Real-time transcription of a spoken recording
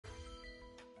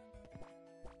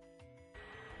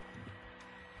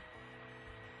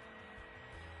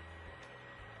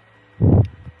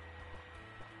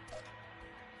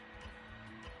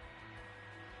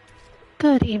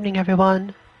Good evening,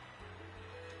 everyone.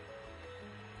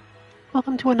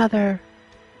 Welcome to another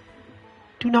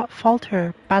Do Not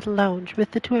Falter Battle Lounge with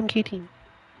the 2MK team.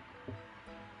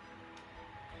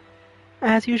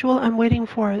 As usual, I'm waiting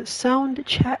for a sound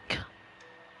check,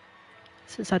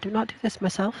 since I do not do this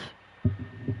myself.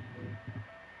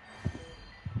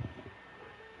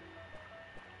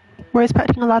 We're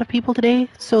expecting a lot of people today,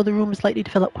 so the room is likely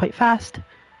to fill up quite fast.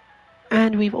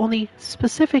 And we've only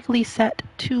specifically set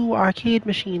 2 arcade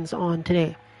machines on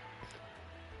today.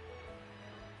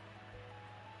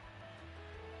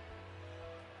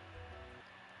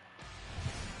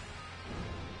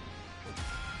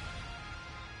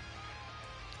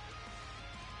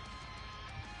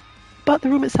 But the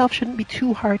room itself shouldn't be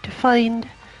too hard to find.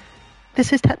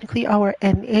 This is technically our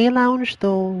NA lounge,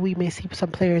 though we may see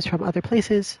some players from other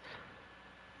places.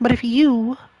 But if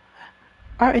you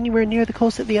are anywhere near the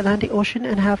coast of the Atlantic Ocean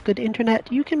and have good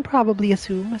internet, you can probably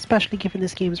assume, especially given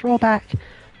this game's rollback,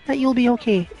 that you'll be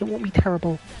okay. It won't be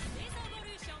terrible.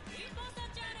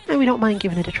 And we don't mind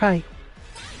giving it a try.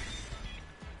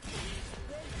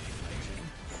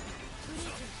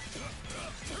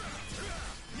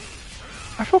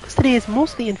 Our focus today is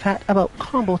mostly, in fact, about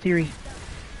combo theory.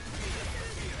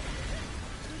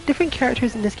 Different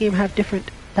characters in this game have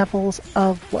different levels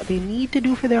of what they need to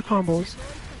do for their combos.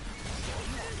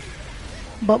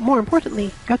 But more importantly,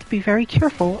 you have to be very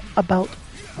careful about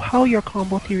how your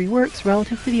combo theory works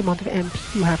relative to the amount of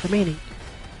MP you have remaining.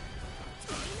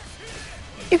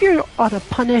 If you're on a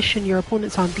punish and your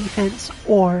opponent's on defense,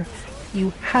 or you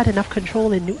had enough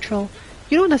control in neutral,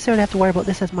 you don't necessarily have to worry about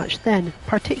this as much then,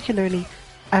 particularly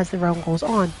as the round goes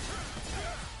on.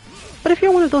 But if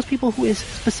you're one of those people who is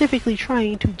specifically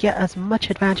trying to get as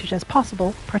much advantage as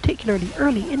possible, particularly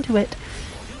early into it,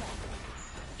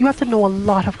 you have to know a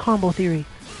lot of combo theory.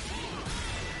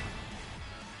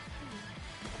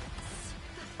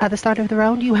 At the start of the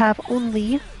round, you have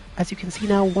only, as you can see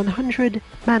now, 100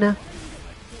 mana.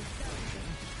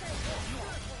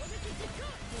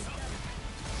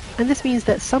 And this means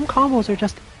that some combos are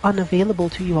just unavailable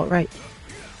to you outright.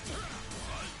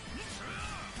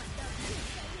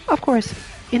 Of course,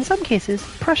 in some cases,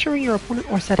 pressuring your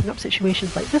opponent or setting up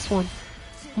situations like this one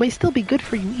might still be good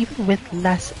for you even with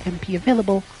less MP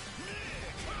available.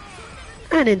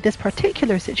 And in this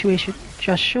particular situation,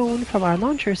 just shown from our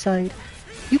launcher side,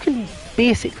 you can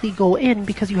basically go in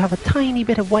because you have a tiny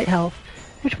bit of white health,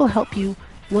 which will help you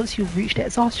once you've reached the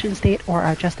exhaustion state or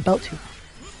are just about to.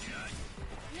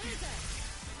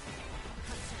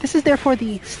 This is therefore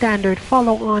the standard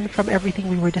follow-on from everything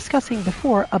we were discussing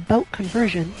before about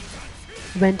conversion,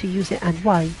 when to use it and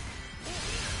why.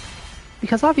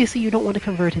 Because obviously you don't want to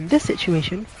convert in this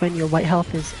situation when your white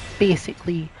health is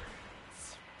basically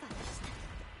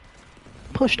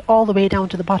pushed all the way down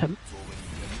to the bottom.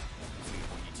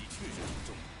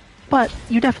 But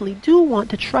you definitely do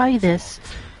want to try this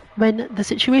when the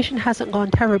situation hasn't gone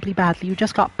terribly badly. You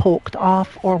just got poked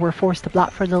off or were forced to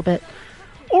block for a little bit.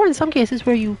 Or in some cases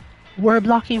where you were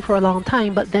blocking for a long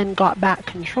time but then got back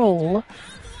control.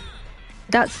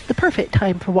 That's the perfect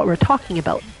time for what we're talking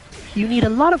about. You need a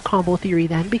lot of combo theory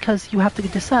then, because you have to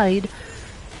decide,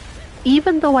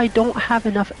 even though I don't have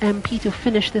enough MP to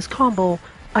finish this combo,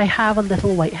 I have a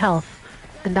little white health.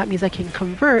 And that means I can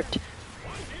convert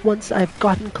once I've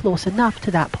gotten close enough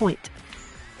to that point.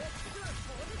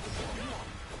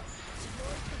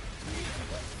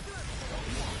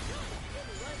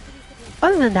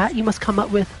 Other than that, you must come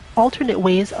up with alternate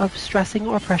ways of stressing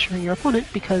or pressuring your opponent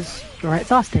because you're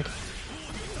exhausted.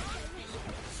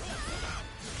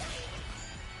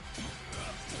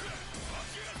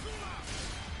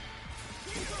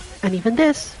 And even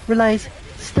this relies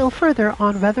still further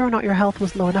on whether or not your health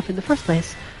was low enough in the first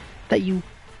place that you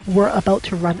were about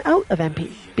to run out of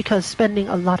MP, because spending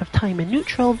a lot of time in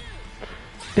neutral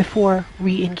before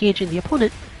re-engaging the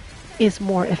opponent is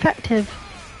more effective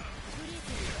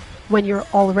when you're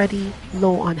already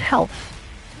low on health.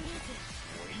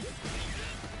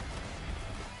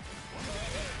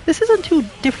 This isn't too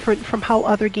different from how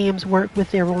other games work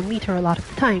with their own meter a lot of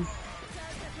the time.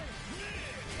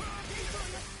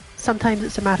 Sometimes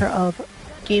it's a matter of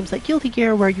games like Guilty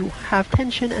Gear where you have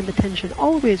tension and the tension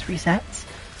always resets.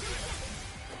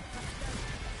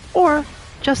 Or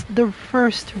just the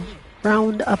first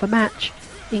round of a match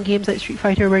in games like Street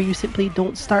Fighter where you simply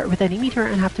don't start with any meter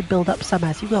and have to build up some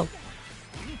as you go.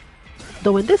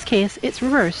 Though in this case, it's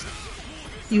reversed.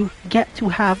 You get to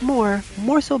have more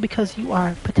so because you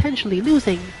are potentially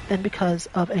losing than because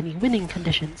of any winning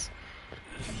conditions.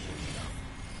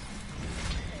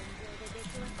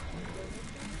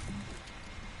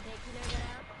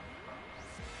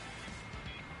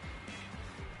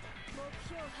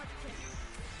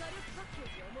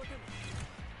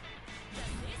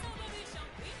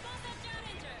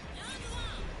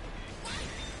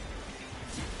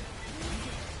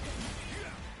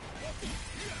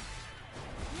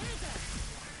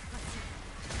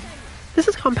 This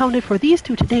is compounded for these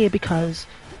two today because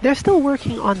they're still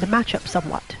working on the matchup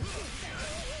somewhat.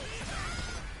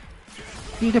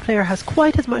 Neither player has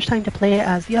quite as much time to play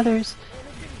as the others,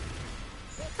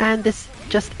 and this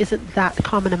just isn't that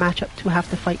common a matchup to have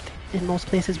to fight in most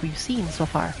places we've seen so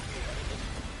far.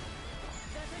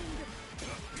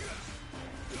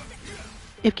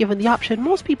 If given the option,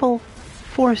 most people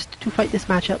forced to fight this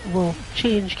matchup will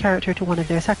change character to one of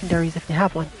their secondaries if they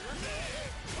have one.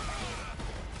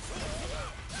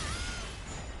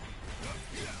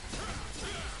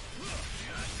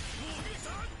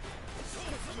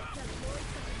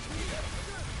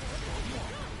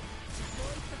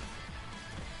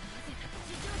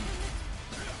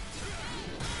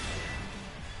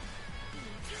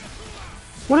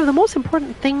 One of the most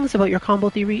important things about your combo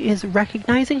theory is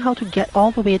recognizing how to get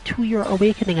all the way to your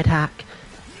awakening attack.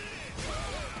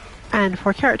 And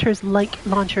for characters like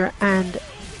Launcher and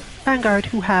Vanguard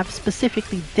who have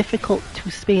specifically difficult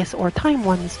to space or time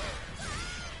ones,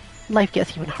 life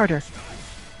gets even harder.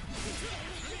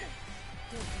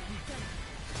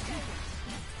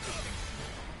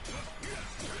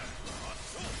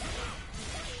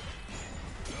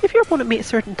 If your opponent makes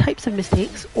certain types of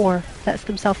mistakes or lets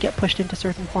themselves get pushed into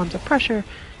certain forms of pressure,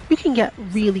 you can get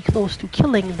really close to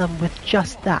killing them with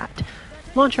just that.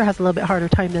 Launcher has a little bit harder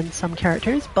time than some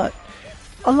characters, but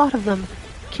a lot of them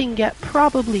can get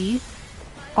probably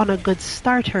on a good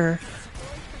starter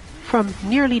from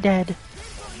nearly dead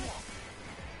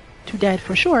to dead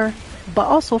for sure, but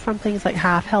also from things like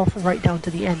half health right down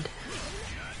to the end.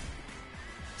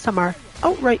 Some are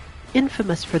outright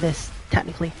infamous for this,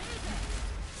 technically.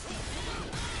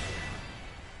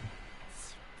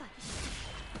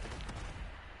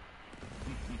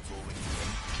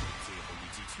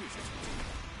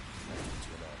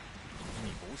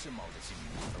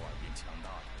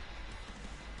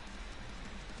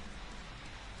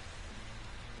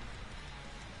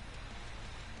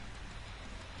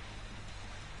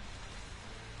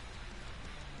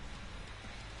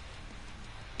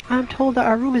 I'm told that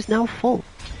our room is now full.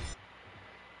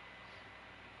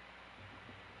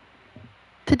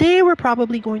 Today we're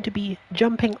probably going to be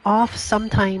jumping off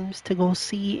sometimes to go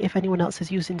see if anyone else is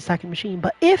using the second machine,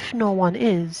 but if no one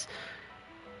is,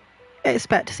 I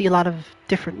expect to see a lot of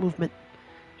different movement.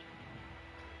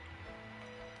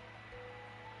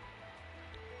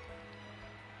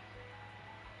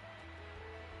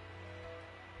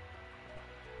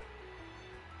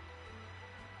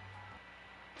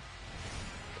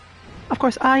 Of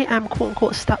course, I am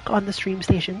quote-unquote stuck on the stream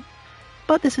station,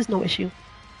 but this is no issue.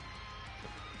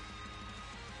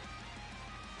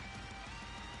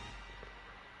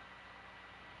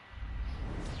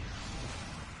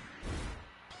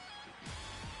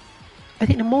 I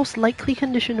think the most likely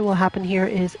condition that will happen here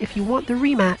is if you want the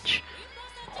rematch,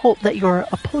 hope that your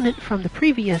opponent from the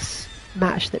previous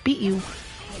match that beat you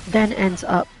then ends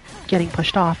up getting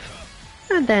pushed off,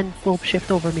 and then we'll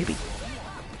shift over maybe.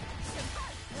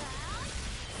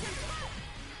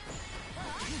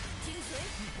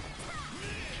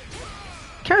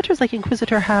 Characters like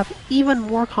Inquisitor have even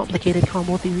more complicated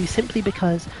combo theories simply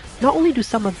because not only do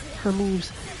some of her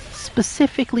moves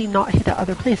specifically not hit at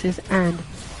other places and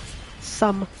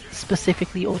some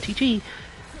specifically OTG,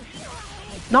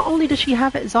 not only does she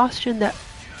have exhaustion that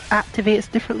activates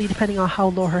differently depending on how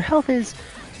low her health is,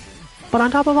 but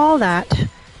on top of all that,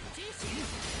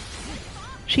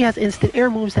 she has instant air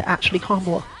moves that actually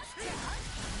combo.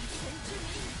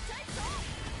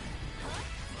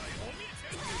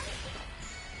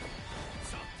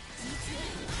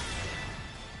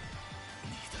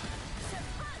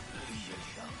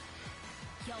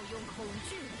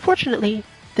 Fortunately,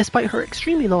 despite her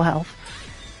extremely low health,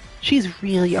 she's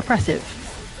really oppressive.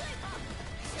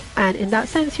 And in that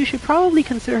sense, you should probably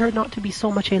consider her not to be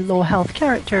so much a low health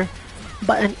character,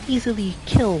 but an easily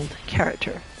killed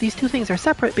character. These two things are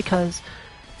separate because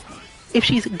if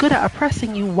she's good at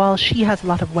oppressing you while she has a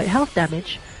lot of white health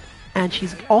damage, and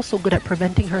she's also good at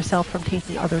preventing herself from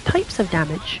taking other types of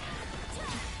damage,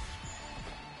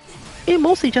 it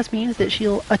mostly just means that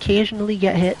she'll occasionally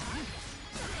get hit.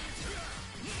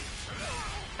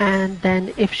 And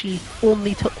then if she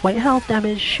only took white health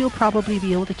damage, she'll probably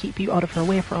be able to keep you out of her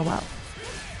way for a while.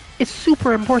 It's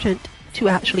super important to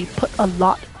actually put a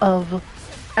lot of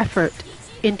effort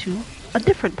into a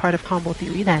different part of combo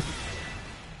theory then.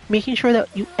 Making sure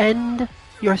that you end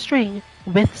your string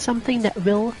with something that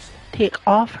will take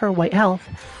off her white health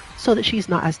so that she's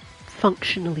not as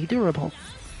functionally durable.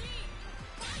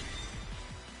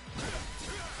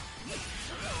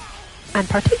 and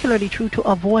particularly true to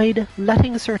avoid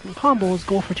letting certain combos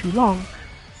go for too long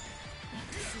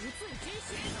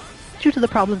due to the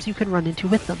problems you can run into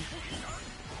with them.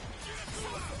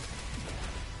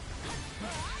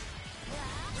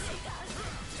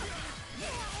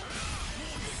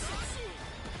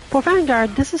 For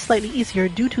Vanguard, this is slightly easier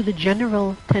due to the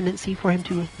general tendency for him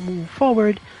to move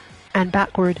forward and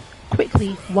backward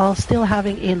quickly while still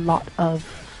having a lot of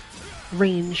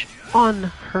range on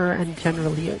her and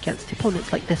generally against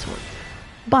opponents like this one.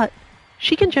 But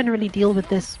she can generally deal with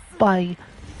this by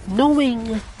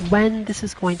knowing when this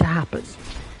is going to happen.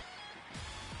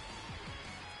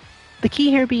 The key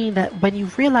here being that when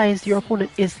you've realized your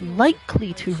opponent is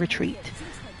likely to retreat,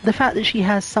 the fact that she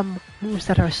has some moves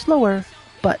that are slower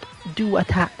but do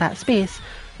attack that space,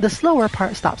 the slower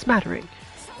part stops mattering.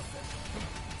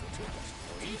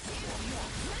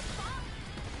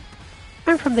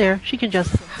 And from there, she can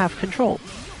just have control.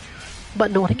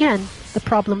 But note again, the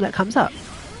problem that comes up.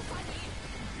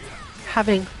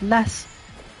 Having less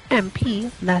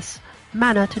MP, less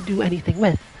mana to do anything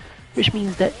with, which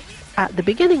means that at the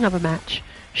beginning of a match,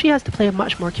 she has to play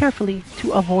much more carefully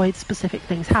to avoid specific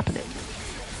things happening.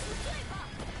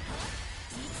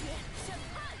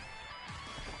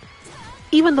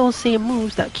 Even those same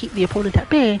moves that keep the opponent at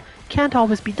bay can't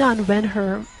always be done when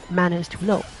her mana is too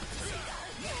low.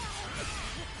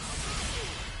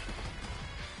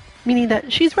 Meaning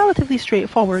that she's relatively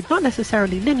straightforward, not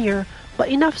necessarily linear, but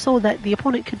enough so that the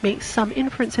opponent could make some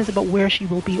inferences about where she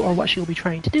will be or what she will be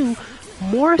trying to do,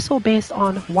 more so based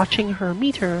on watching her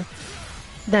meter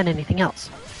than anything else.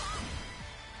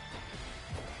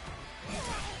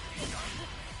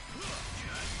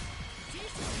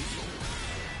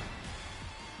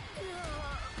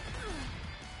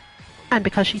 And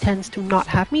because she tends to not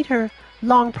have meter,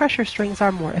 long pressure strings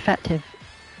are more effective.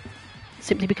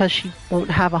 Simply because she won't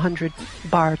have 100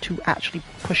 bar to actually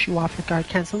push you off with guard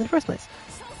cancel in the first place.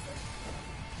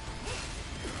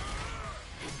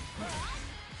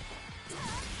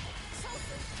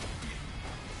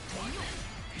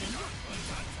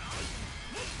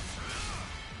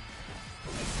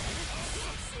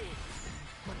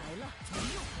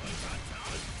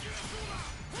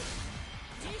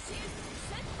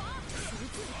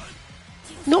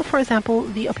 Note, for example,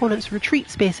 the opponent's retreat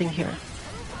spacing here.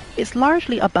 It's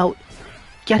largely about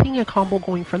getting a combo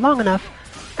going for long enough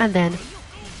and then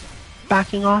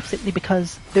backing off simply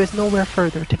because there's nowhere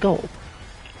further to go.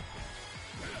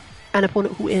 An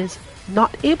opponent who is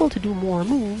not able to do more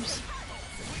moves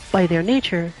by their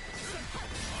nature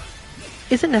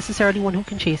isn't necessarily one who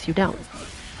can chase you down.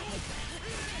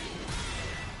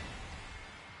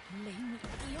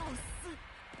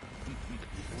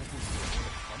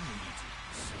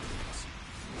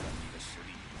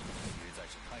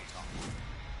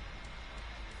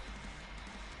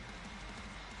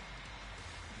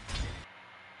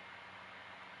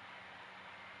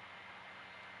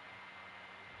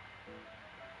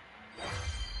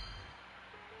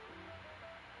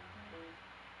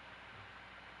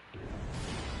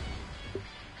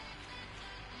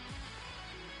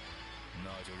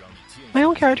 My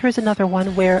own character is another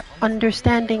one where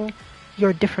understanding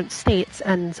your different states,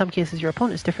 and in some cases your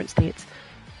opponent's different states,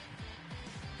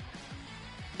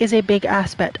 is a big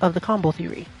aspect of the combo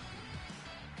theory.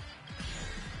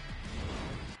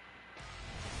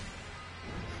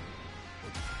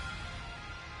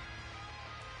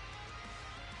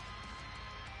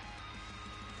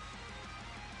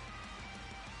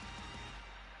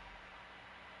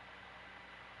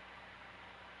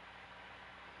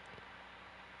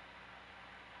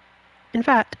 In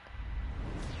fact,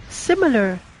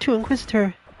 similar to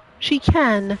Inquisitor, she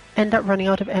can end up running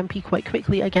out of MP quite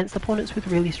quickly against opponents with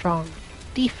really strong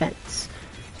defense.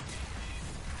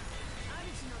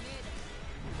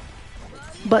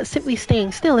 But simply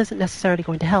staying still isn't necessarily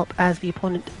going to help, as the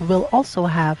opponent will also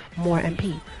have more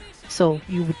MP, so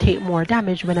you would take more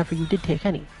damage whenever you did take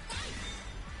any.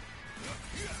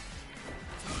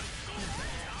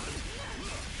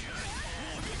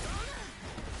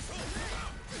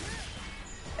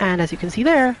 And as you can see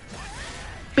there,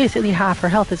 basically half her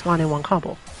health is gone in one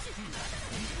combo.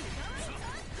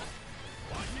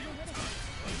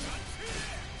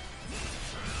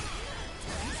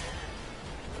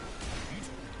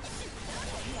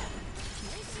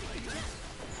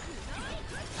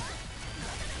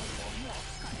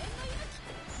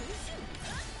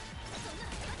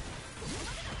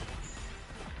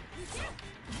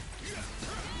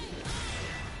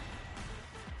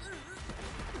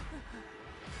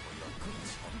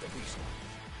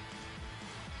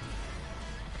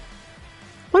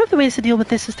 One of the ways to deal with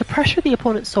this is to pressure the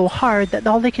opponent so hard that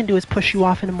all they can do is push you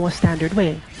off in a more standard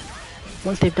way.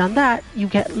 Once they've done that, you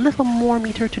get little more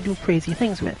meter to do crazy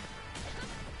things with.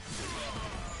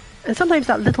 And sometimes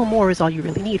that little more is all you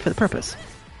really need for the purpose.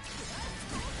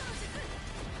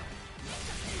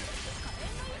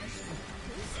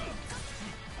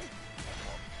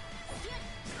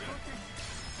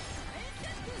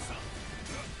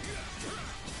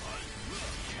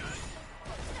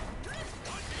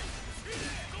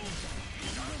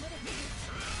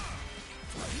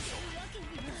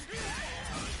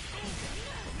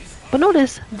 But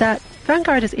notice that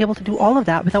Vanguard is able to do all of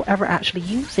that without ever actually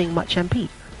using much MP.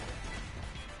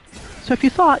 So if you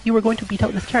thought you were going to beat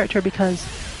out this character because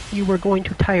you were going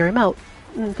to tire him out,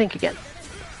 think again.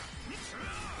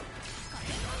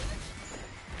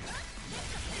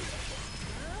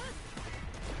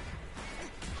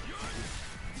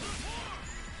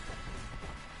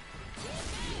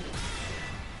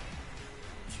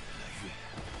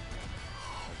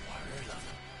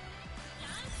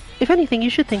 If anything, you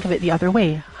should think of it the other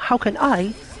way. How can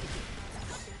I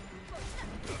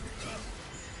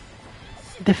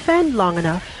defend long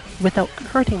enough without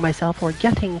hurting myself or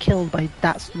getting killed by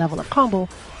that level of combo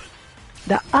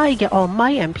that I get all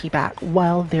my MP back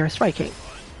while they're striking?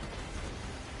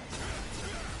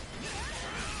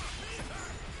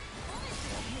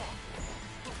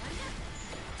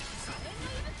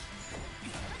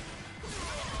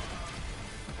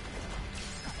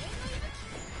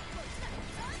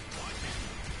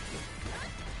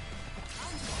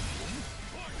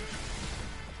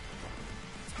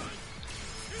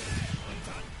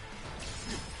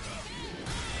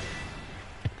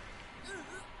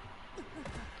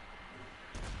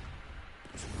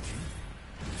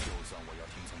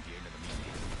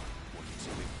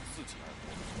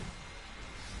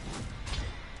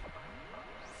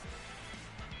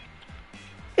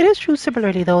 It is true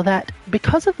similarly though that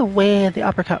because of the way the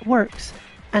uppercut works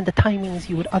and the timings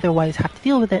you would otherwise have to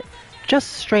deal with it,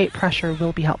 just straight pressure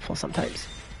will be helpful sometimes.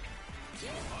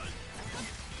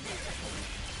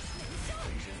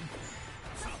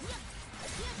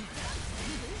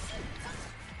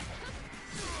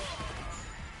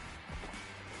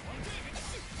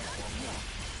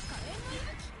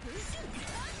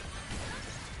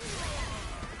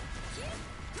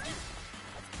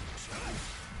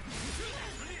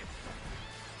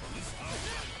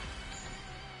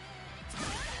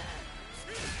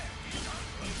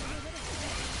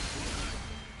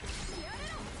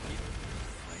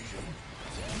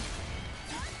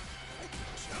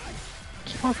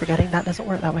 Keep on forgetting that doesn't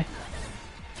work that way.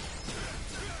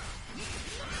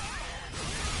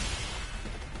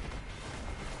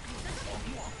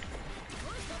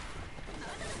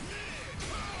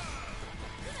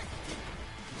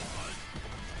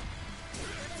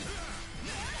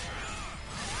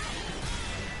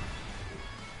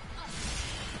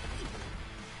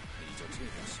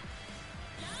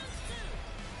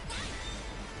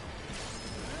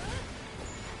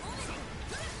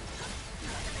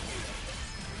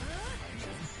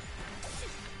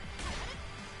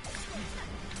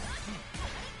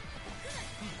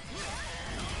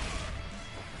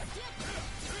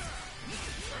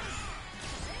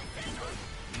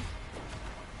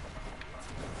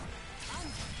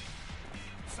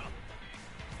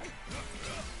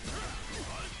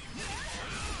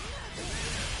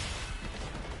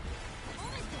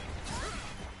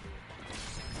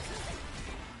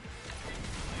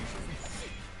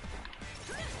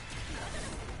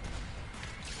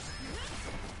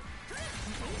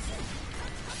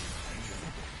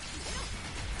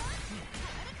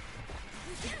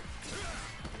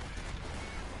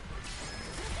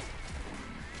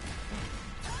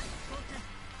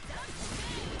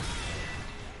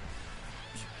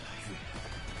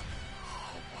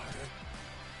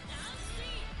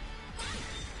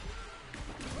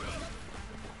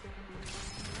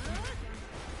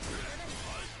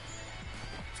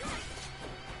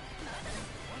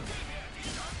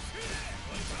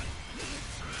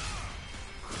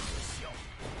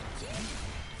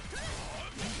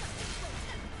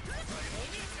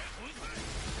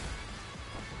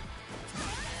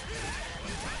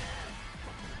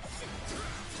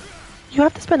 You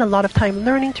have to spend a lot of time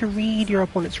learning to read your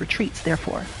opponent's retreats,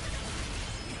 therefore.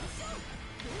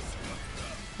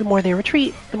 The more they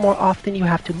retreat, the more often you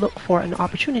have to look for an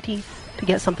opportunity to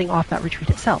get something off that retreat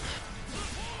itself.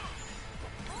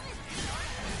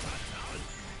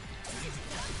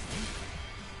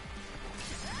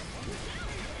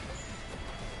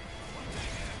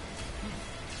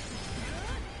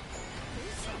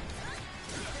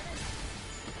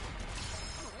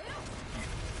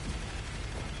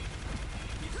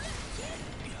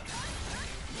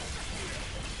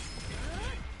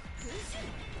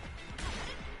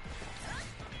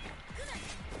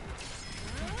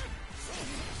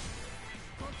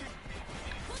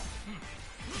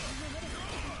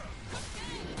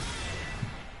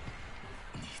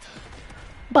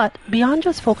 But beyond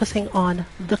just focusing on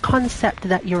the concept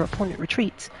that your opponent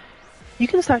retreats, you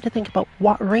can start to think about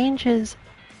what ranges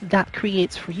that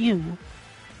creates for you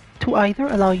to either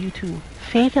allow you to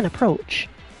fake an approach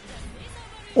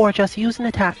or just use an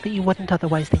attack that you wouldn't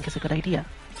otherwise think is a good idea.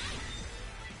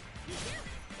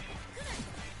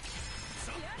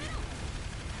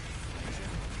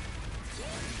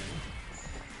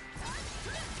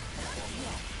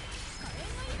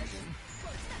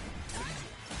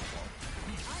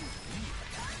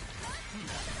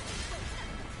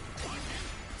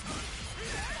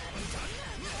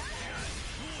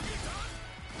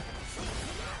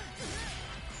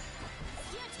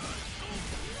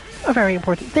 A very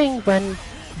important thing when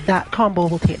that combo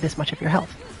will take this much of your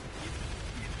health.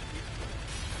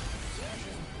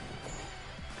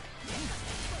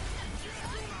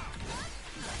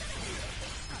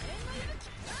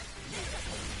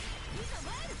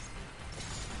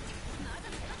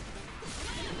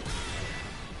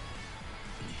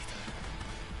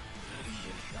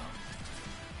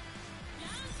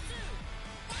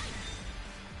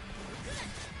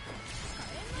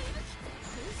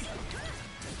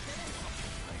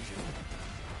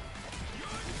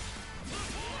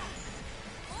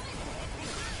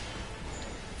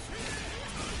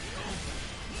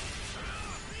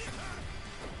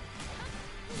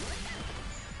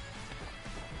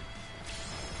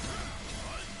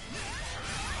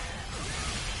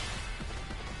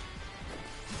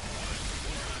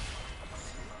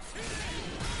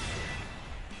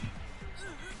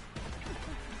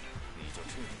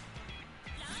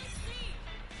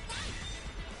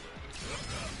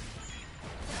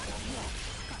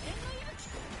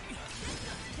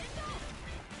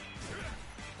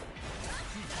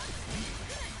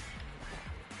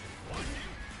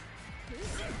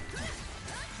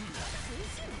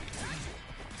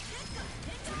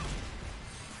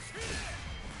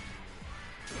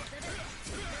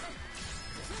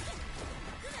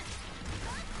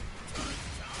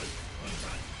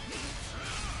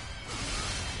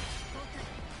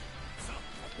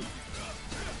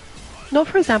 Note,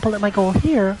 for example, that my goal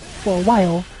here for a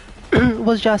while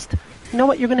was just, you know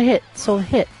what, you're going to hit, so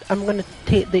hit. I'm going to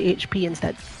take the HP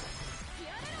instead.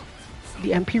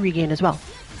 The MP regain as well.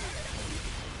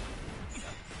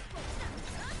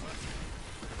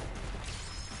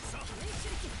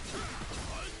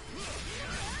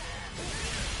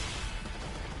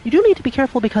 You do need to be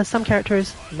careful because some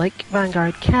characters, like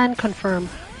Vanguard, can confirm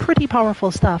pretty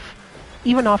powerful stuff,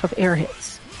 even off of air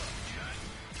hits.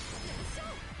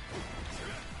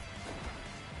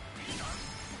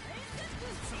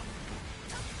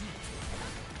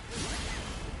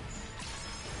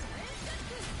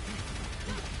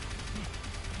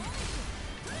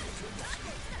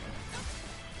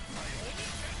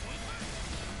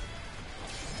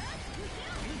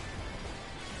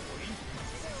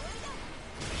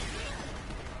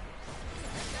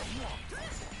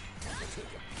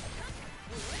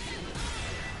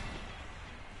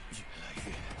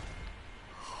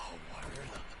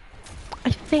 I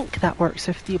think that works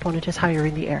if the opponent is higher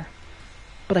in the air,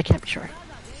 but I can't be sure.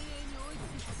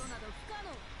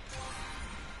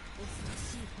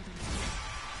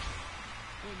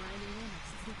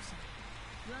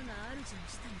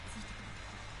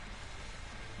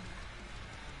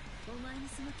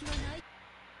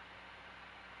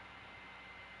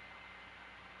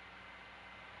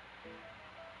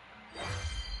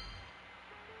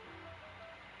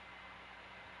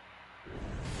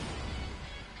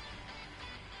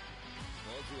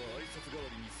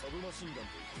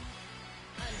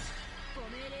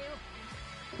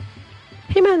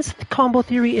 Hitman's combo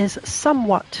theory is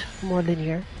somewhat more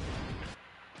linear,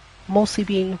 mostly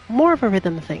being more of a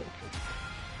rhythm thing.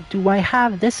 Do I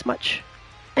have this much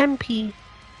MP,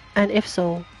 and if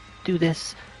so, do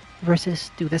this versus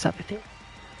do this other thing.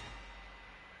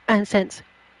 And since,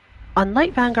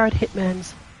 unlike Vanguard,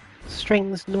 Hitman's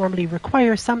strings normally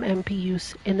require some MP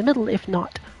use in the middle, if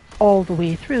not all the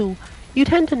way through, you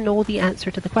tend to know the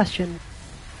answer to the question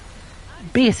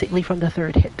basically from the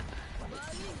third hit.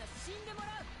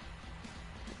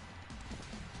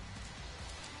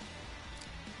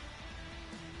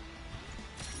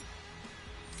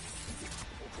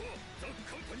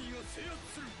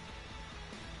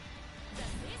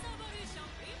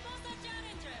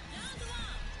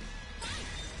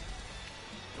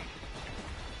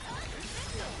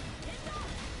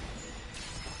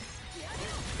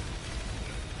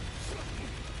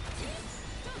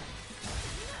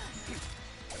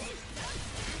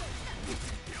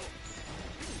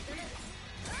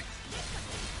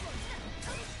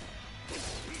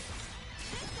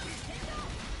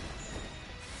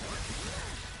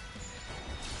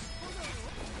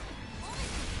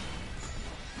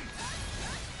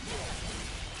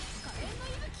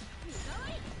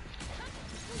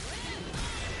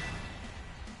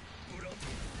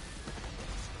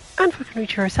 And for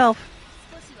Kenichi herself,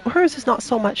 hers is not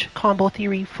so much combo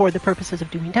theory for the purposes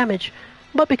of doing damage,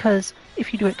 but because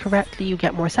if you do it correctly, you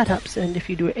get more setups, and if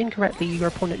you do it incorrectly, your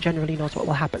opponent generally knows what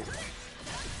will happen.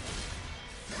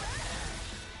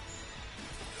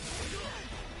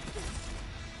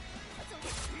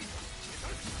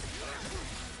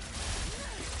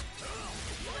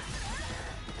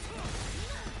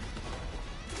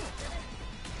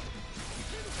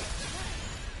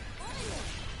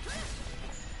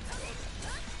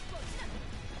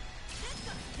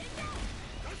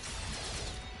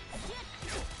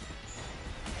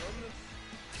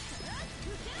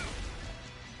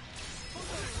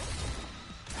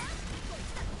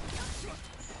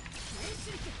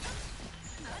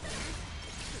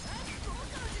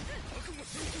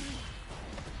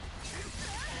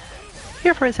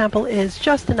 Here, for example, is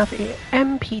just enough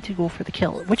MP to go for the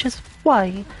kill, which is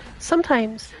why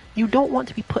sometimes you don't want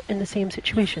to be put in the same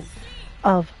situation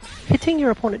of hitting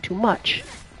your opponent too much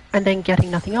and then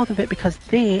getting nothing out of it because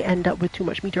they end up with too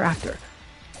much meter after.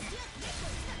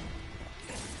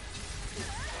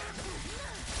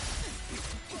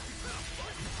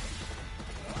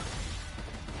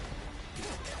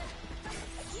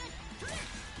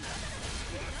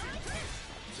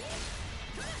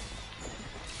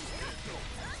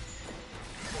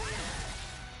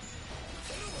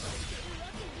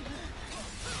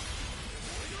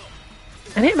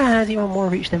 And Hitman has even more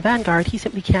reach than Vanguard, he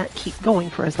simply can't keep going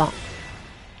for as long.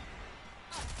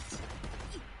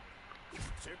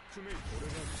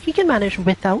 He can manage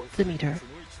without the meter,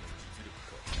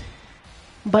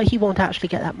 but he won't actually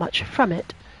get that much from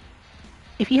it.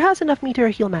 If he has enough meter,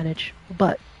 he'll manage,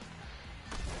 but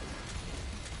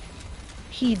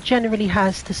he generally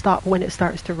has to stop when it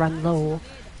starts to run low,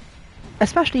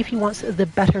 especially if he wants the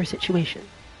better situation.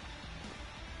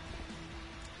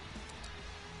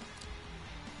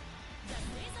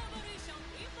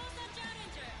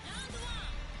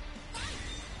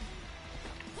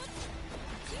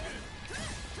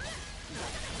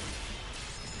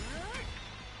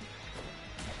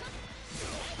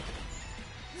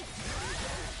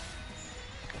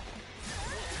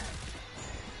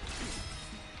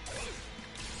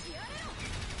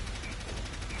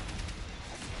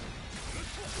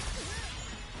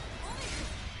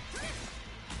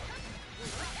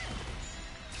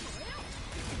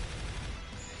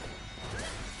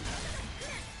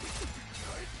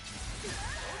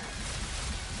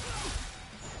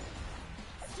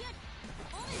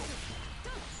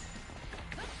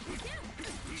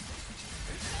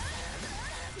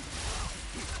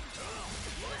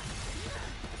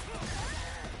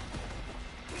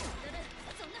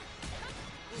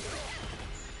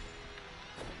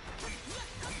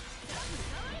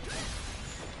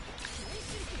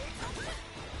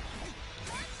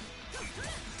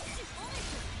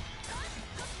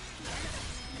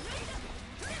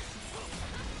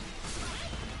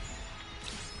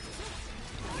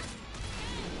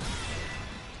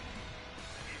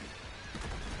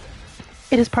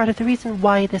 It is part of the reason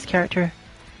why this character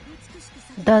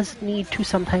does need to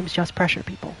sometimes just pressure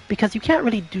people, because you can't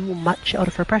really do much out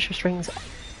of her pressure strings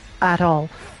at all.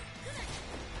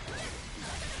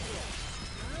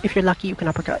 If you're lucky, you can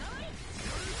uppercut.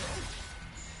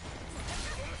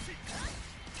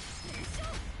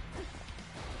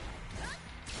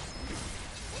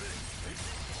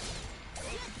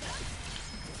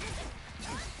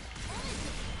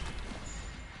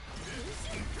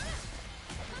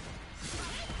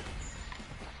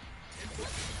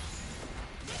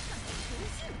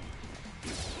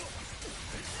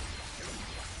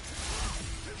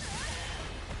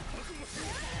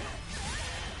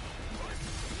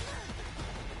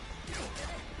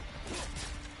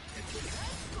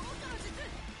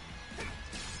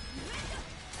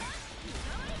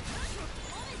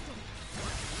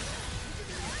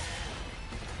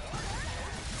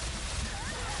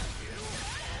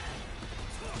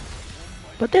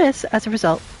 But this, as a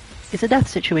result, is a death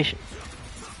situation.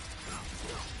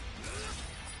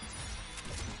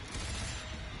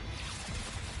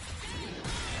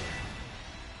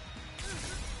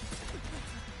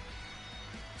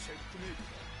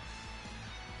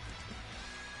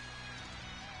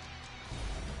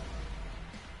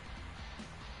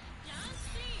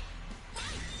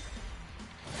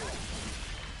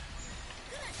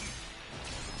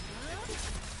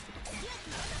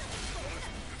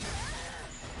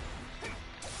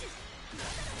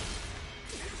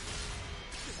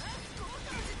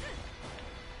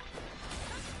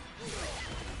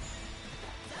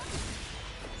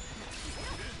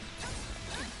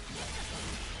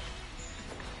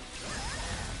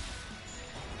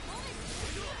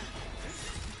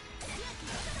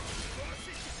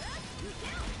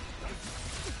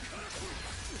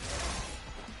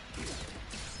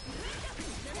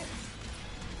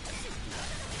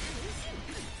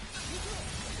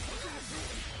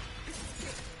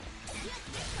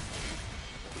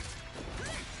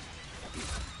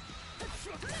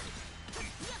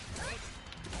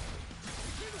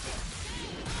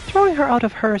 throwing her out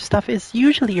of her stuff is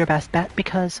usually your best bet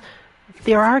because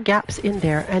there are gaps in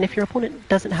there, and if your opponent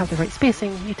doesn't have the right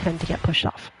spacing, you tend to get pushed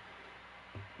off.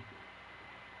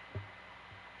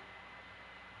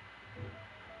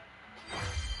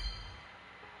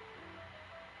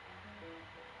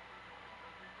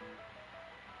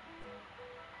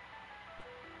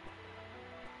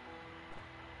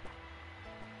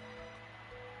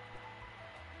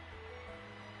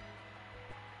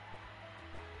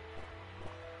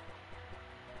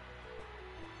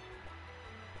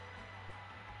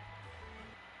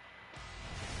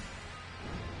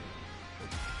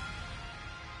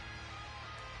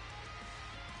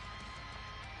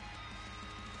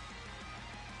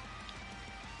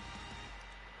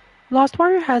 Lost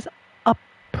Warrior has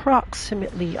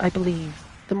approximately, I believe,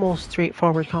 the most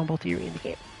straightforward combo theory in the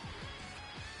game,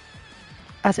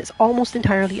 as it's almost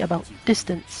entirely about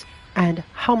distance and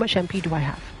how much MP do I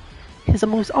have. His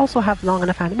moves also have long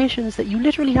enough animations that you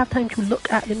literally have time to look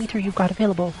at the meter you've got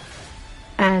available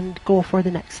and go for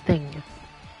the next thing.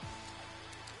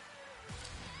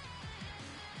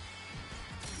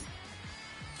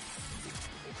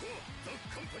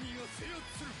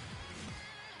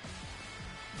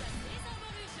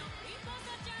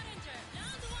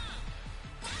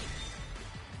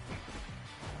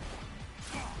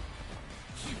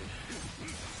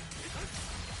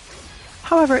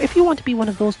 However, if you want to be one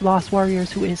of those Lost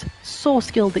Warriors who is so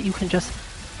skilled that you can just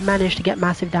manage to get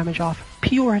massive damage off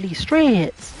purely stray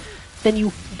hits, then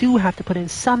you do have to put in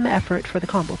some effort for the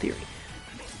combo theory.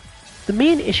 The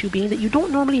main issue being that you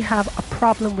don't normally have a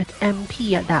problem with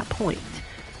MP at that point.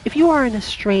 If you are in a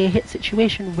stray hit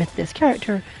situation with this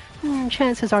character,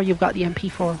 chances are you've got the MP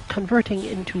for converting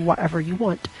into whatever you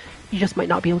want. You just might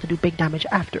not be able to do big damage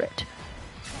after it.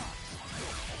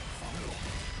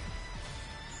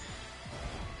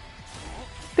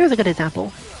 There's a good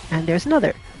example, and there's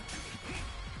another.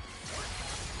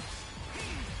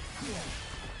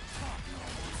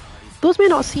 Those may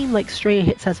not seem like stray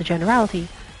hits as a generality,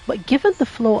 but given the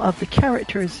flow of the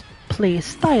character's play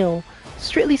style,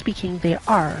 strictly speaking, they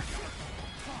are.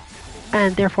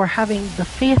 And therefore having the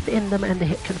faith in them and the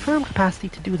hit confirm capacity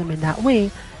to do them in that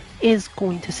way is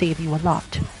going to save you a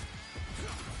lot.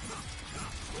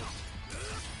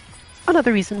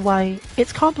 Another reason why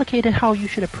it's complicated how you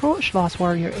should approach Lost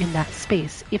Warrior in that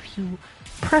space. If you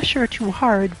pressure too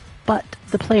hard, but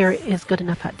the player is good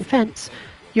enough at defense,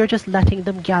 you're just letting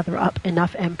them gather up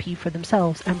enough MP for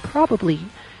themselves, and probably,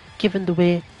 given the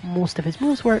way most of his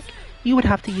moves work, you would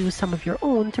have to use some of your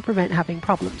own to prevent having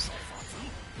problems.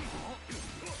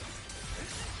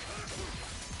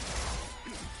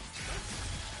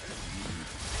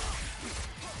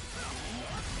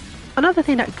 Another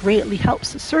thing that greatly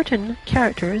helps certain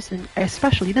characters, and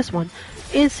especially this one,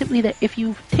 is simply that if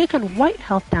you've taken white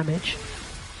health damage,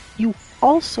 you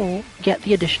also get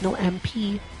the additional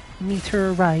MP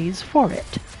meter rise for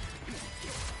it.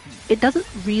 It doesn't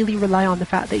really rely on the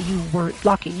fact that you weren't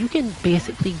blocking. You can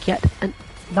basically get a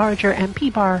larger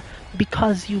MP bar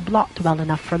because you blocked well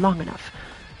enough for long enough.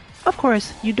 Of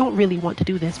course, you don't really want to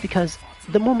do this because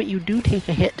the moment you do take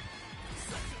a hit,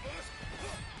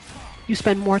 you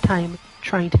spend more time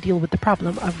trying to deal with the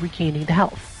problem of regaining the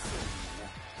health.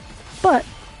 But,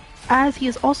 as he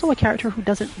is also a character who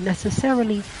doesn't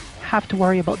necessarily have to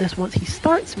worry about this once he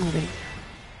starts moving,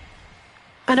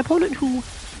 an opponent who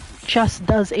just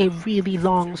does a really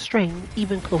long string,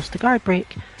 even close to guard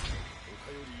break,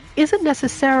 isn't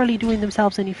necessarily doing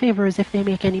themselves any favors if they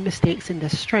make any mistakes in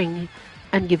this string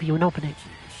and give you an opening.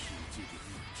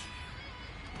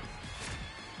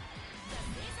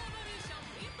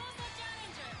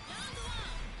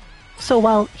 So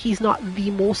while he's not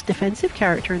the most defensive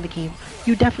character in the game,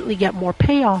 you definitely get more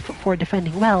payoff for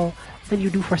defending well than you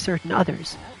do for certain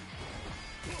others.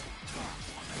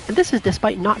 And this is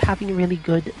despite not having really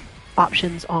good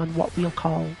options on what we'll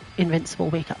call invincible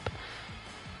wake up.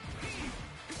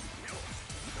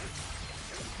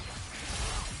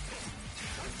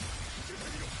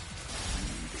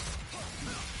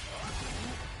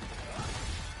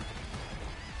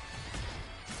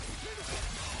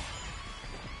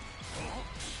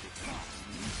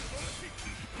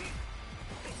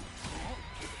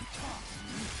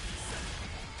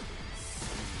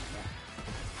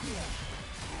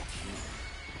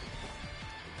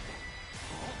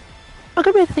 A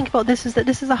good way to think about this is that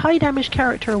this is a high damage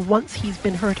character once he's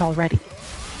been hurt already.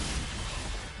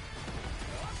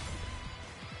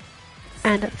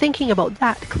 And thinking about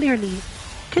that clearly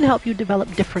can help you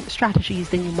develop different strategies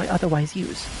than you might otherwise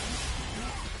use.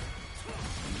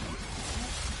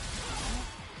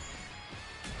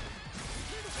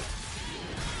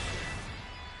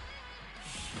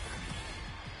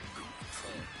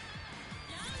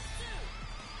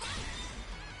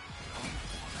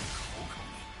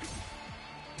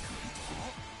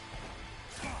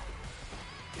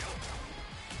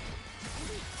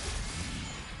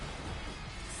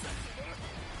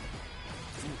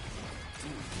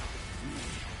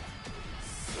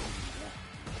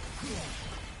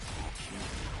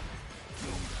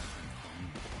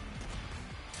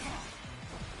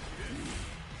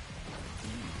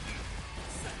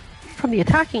 From the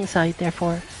attacking side,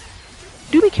 therefore,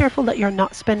 do be careful that you're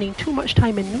not spending too much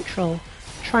time in neutral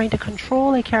trying to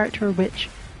control a character which,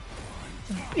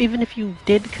 even if you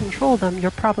did control them,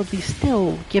 you're probably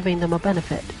still giving them a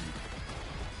benefit.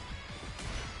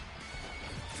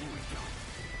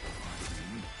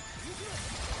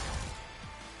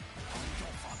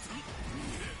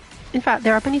 In fact,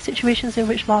 there are many situations in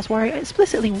which Lost Warrior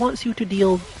explicitly wants you to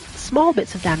deal small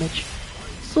bits of damage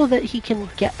so that he can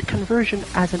get conversion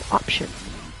as an option.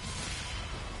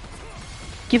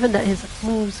 Given that his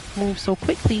moves move so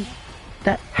quickly,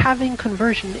 that having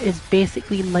conversion is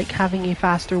basically like having a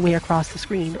faster way across the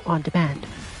screen on demand.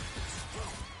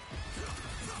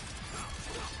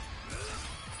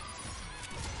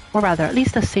 Or rather, at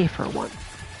least a safer one.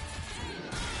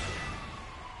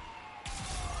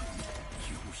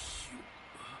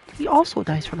 He also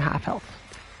dies from half health,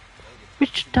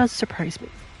 which does surprise me.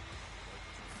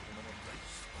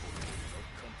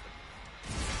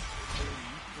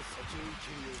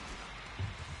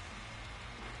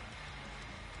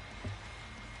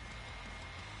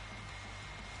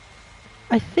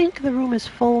 I think the room is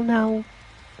full now,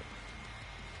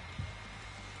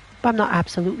 but I'm not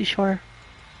absolutely sure.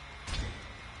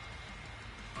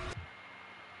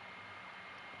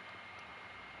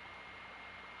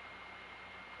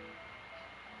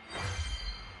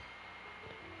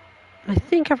 I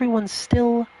think everyone's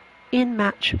still in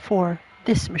match for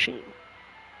this machine.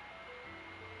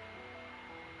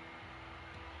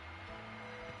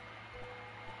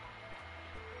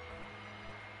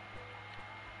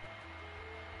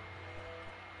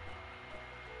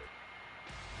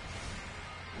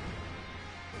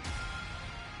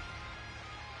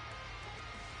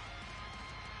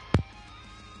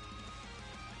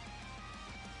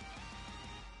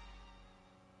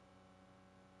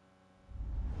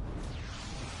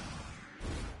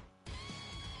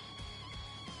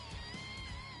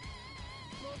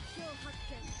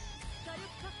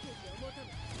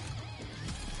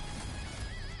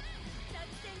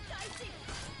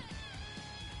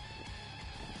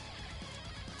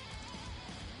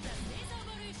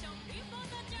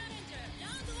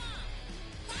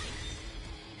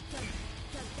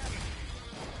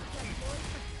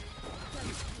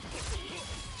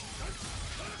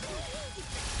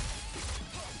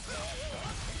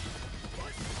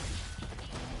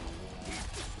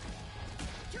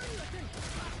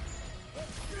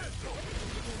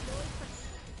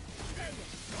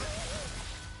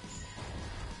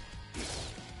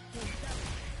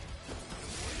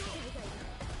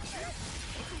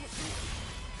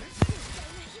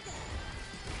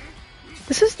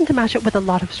 This isn't a matchup with a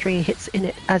lot of stray hits in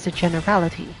it as a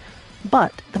generality,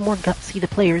 but the more gutsy the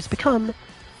players become,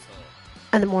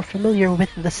 and the more familiar with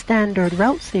the standard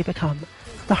routes they become,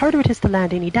 the harder it is to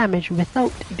land any damage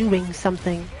without doing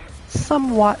something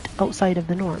somewhat outside of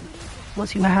the norm.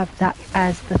 Once you have that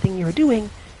as the thing you're doing,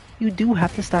 you do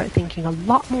have to start thinking a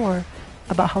lot more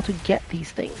about how to get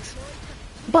these things.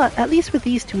 But at least with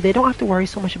these two, they don't have to worry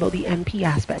so much about the MP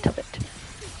aspect of it.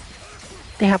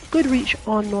 They have good reach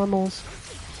on normals,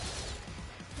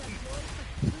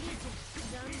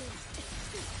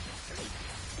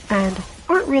 and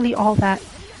aren't really all that,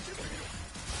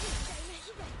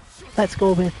 let's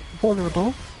go with,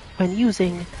 vulnerable when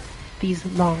using these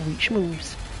long reach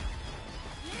moves.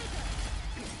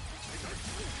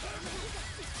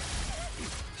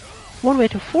 One way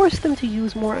to force them to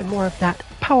use more and more of that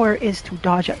power is to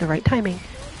dodge at the right timing.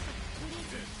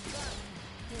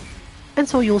 And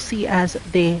so you'll see as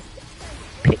they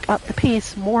pick up the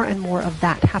pace, more and more of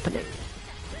that happening.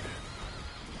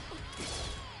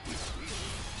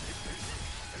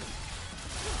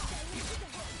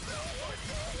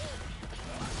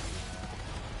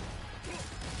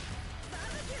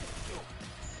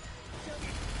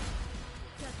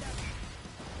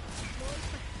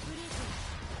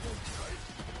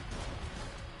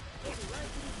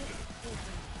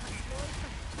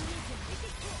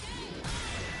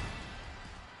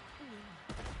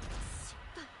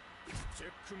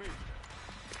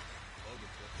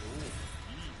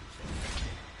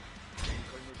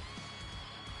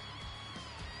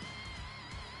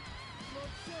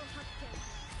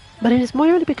 But it is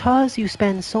merely because you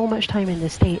spend so much time in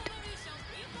this state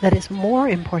that it's more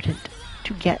important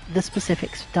to get the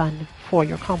specifics done for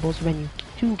your combos when you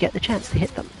do get the chance to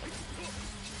hit them.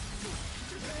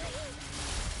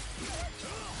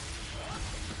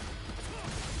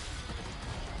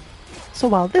 So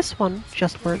while this one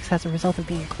just works as a result of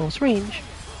being close range,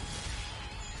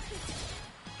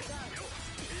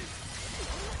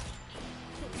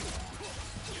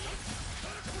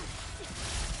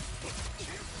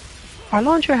 our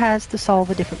launcher has to solve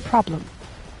a different problem.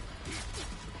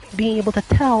 being able to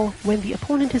tell when the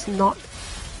opponent is not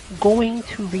going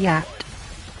to react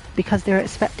because they're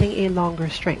expecting a longer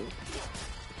string.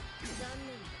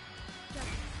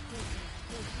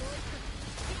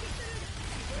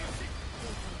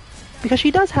 Because she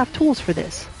does have tools for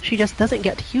this, she just doesn't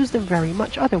get to use them very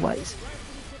much otherwise.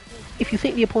 If you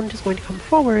think the opponent is going to come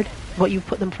forward, but you've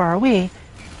put them far away,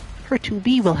 her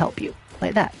 2B will help you,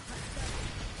 like that.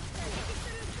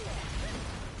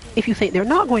 If you think they're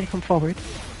not going to come forward,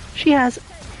 she has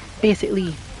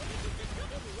basically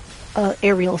an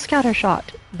aerial scatter shot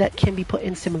that can be put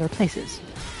in similar places.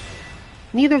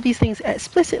 Neither of these things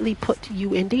explicitly put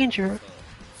you in danger.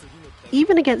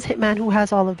 Even against Hitman, who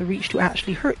has all of the reach to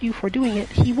actually hurt you for doing it,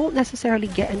 he won't necessarily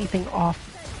get anything off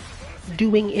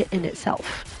doing it in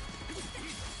itself.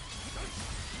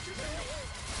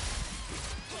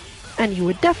 And you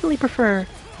would definitely prefer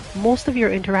most of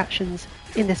your interactions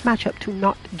in this matchup to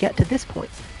not get to this point,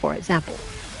 for example.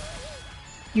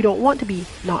 You don't want to be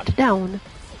knocked down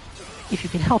if you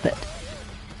can help it.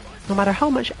 No matter how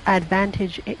much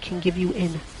advantage it can give you in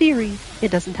theory,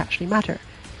 it doesn't actually matter.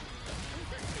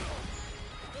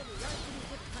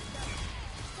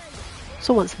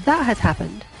 So once that has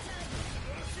happened,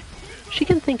 she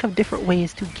can think of different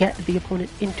ways to get the opponent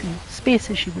into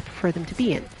spaces she would prefer them to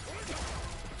be in.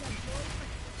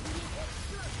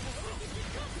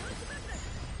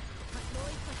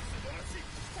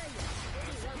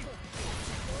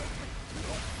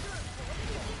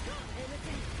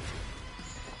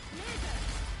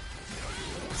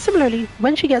 Similarly,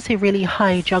 when she gets a really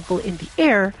high juggle in the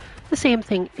air, the same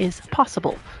thing is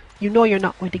possible. You know you're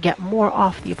not going to get more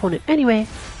off the opponent anyway,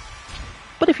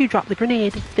 but if you drop the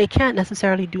grenade, they can't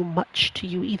necessarily do much to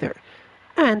you either,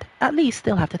 and at least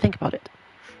they'll have to think about it.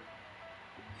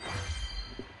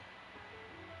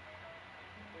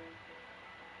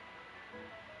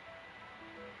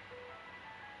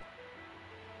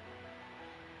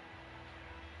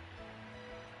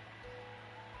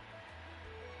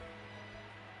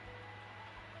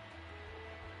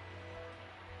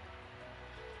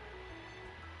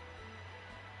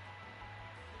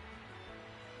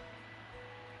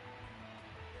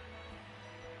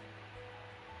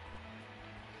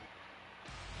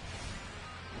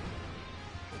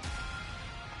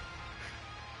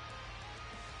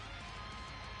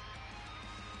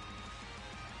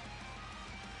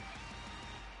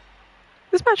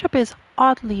 This matchup is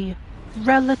oddly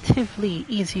relatively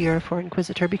easier for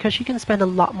Inquisitor because she can spend a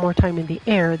lot more time in the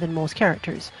air than most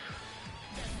characters.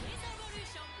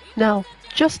 Now,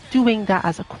 just doing that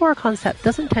as a core concept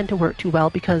doesn't tend to work too well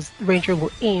because the Ranger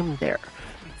will aim there.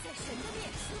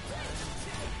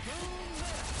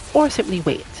 Or simply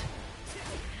wait.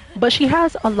 But she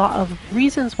has a lot of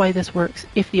reasons why this works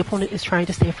if the opponent is trying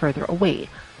to stay further away.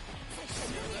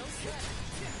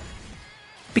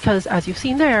 Because, as you've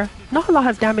seen there, not a lot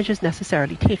of damage is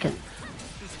necessarily taken.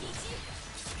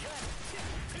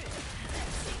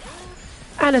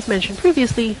 And as mentioned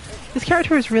previously, this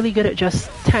character is really good at just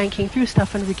tanking through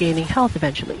stuff and regaining health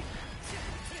eventually.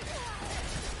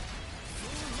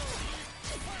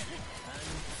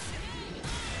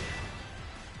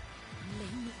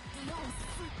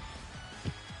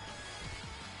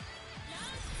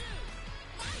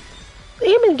 The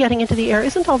aim in getting into the air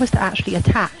isn't always to actually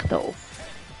attack, though.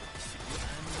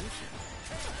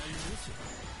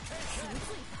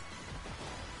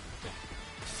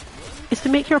 Is to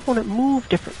make your opponent move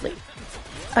differently.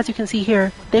 As you can see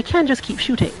here, they can just keep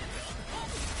shooting.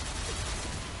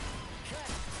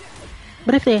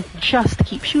 But if they just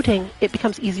keep shooting, it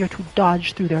becomes easier to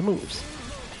dodge through their moves.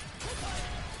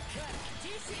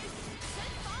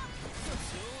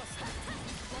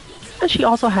 And she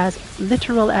also has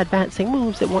literal advancing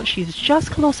moves that once she's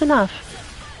just close enough,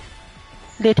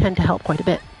 they tend to help quite a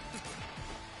bit.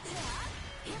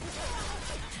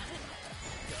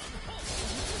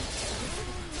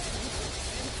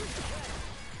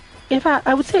 In fact,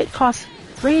 I would say it costs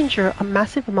Ranger a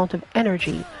massive amount of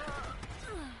energy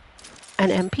and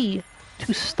MP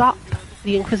to stop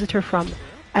the Inquisitor from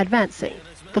advancing.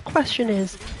 The question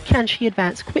is, can she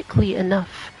advance quickly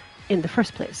enough in the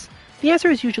first place? The answer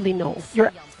is usually no.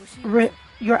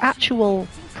 Your actual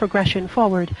progression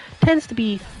forward tends to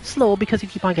be slow because you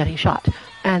keep on getting shot.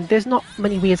 And there's not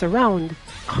many ways around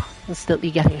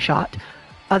constantly getting shot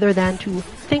other than to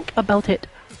think about it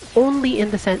only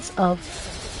in the sense of,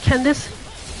 can this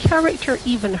character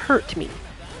even hurt me?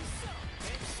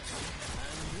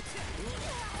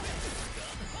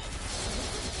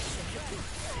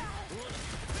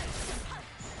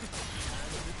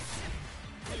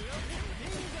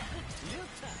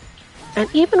 And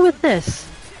even with this,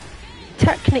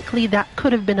 technically that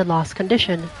could have been a lost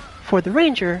condition for the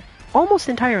Ranger almost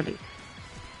entirely.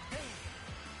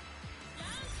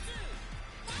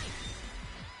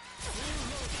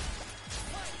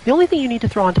 The only thing you need to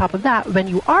throw on top of that when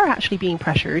you are actually being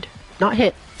pressured, not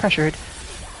hit, pressured,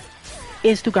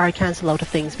 is to guard cancel out of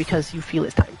things because you feel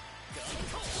it's time.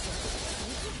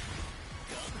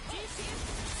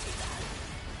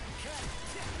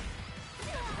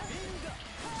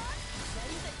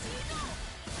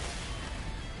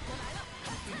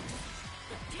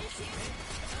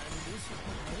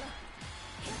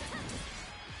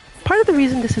 Part of the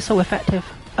reason this is so effective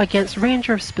against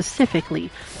Ranger specifically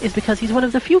is because he's one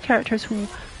of the few characters who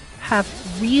have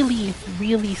really,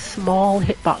 really small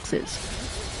hitboxes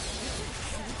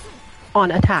on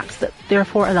attacks that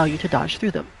therefore allow you to dodge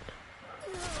through them.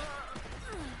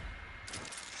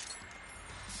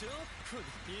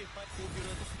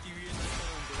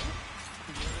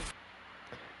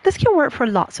 This can work for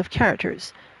lots of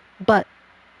characters, but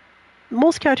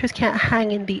most characters can't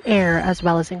hang in the air as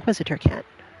well as Inquisitor can.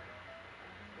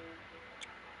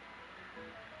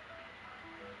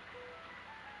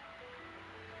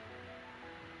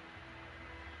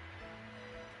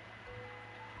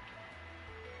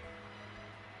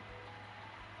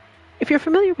 If you're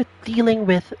familiar with dealing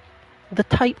with the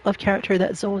type of character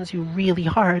that zones you really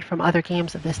hard from other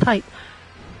games of this type,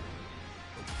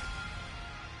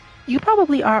 you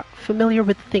probably are familiar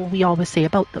with the thing we always say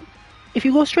about them. If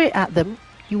you go straight at them,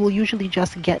 you will usually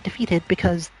just get defeated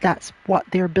because that's what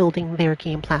they're building their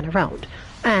game plan around.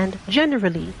 And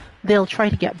generally, they'll try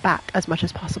to get back as much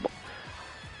as possible.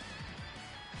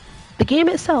 The game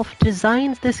itself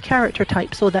designs this character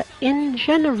type so that in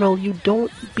general you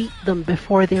don't beat them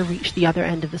before they reach the other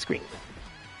end of the screen.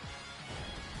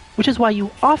 Which is why you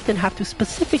often have to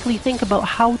specifically think about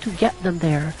how to get them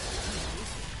there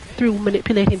through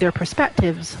manipulating their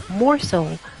perspectives more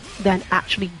so than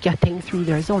actually getting through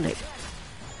their zoning.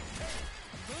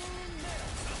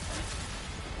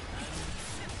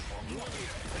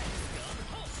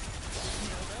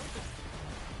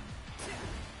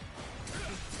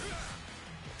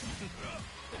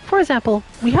 For example,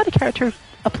 we had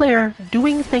a player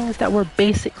doing things that were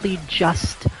basically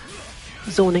just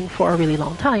zoning for a really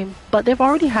long time, but they've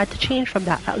already had to change from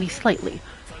that at least slightly.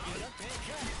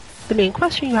 The main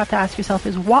question you have to ask yourself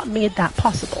is what made that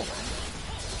possible?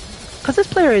 Because this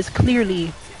player is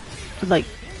clearly like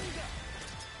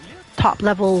top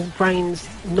level grinds,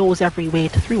 knows every way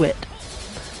through it.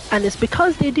 And it's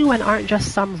because they do and aren't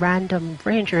just some random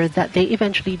ranger that they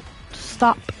eventually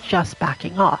stop just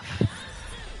backing off.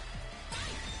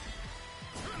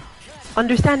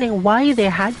 Understanding why they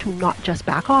had to not just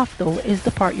back off, though, is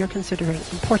the part you're considering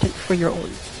important for your own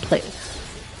play.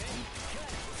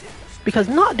 Because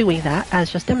not doing that,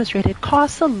 as just demonstrated,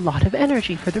 costs a lot of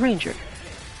energy for the ranger.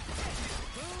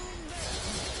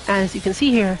 As you can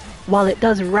see here, while it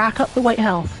does rack up the white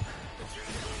health,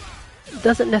 it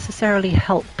doesn't necessarily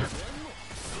help.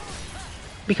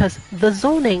 Because the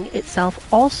zoning itself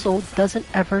also doesn't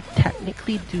ever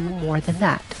technically do more than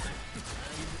that.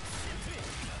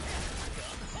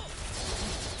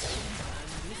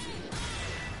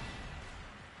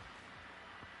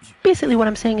 Basically what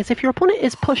I'm saying is if your opponent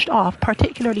is pushed off,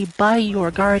 particularly by your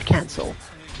guard cancel,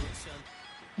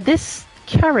 this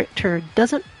character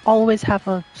doesn't always have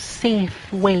a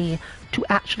safe way to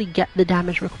actually get the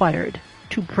damage required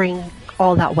to bring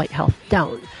all that white health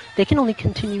down. They can only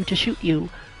continue to shoot you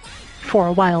for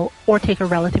a while or take a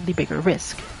relatively bigger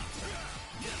risk.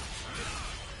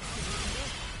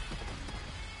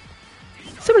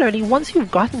 Similarly, once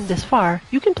you've gotten this far,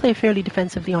 you can play fairly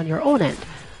defensively on your own end.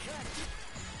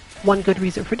 One good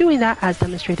reason for doing that, as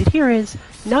demonstrated here, is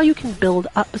now you can build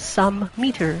up some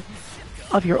meter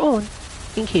of your own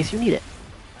in case you need it.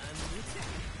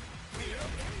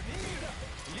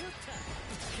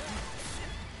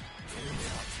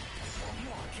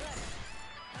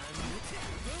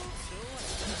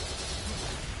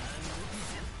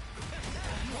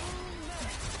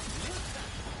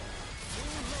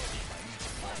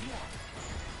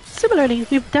 Similarly,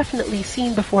 we've definitely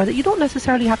seen before that you don't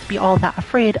necessarily have to be all that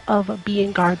afraid of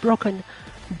being guard broken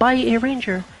by a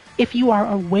ranger if you are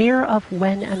aware of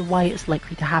when and why it's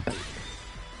likely to happen.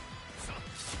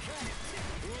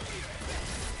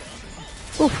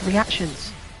 Oof,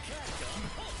 reactions.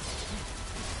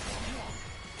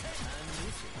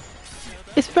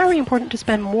 It's very important to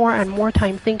spend more and more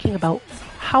time thinking about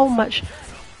how much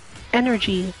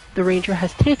energy the ranger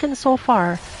has taken so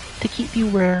far to keep you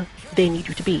where they need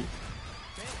you to be.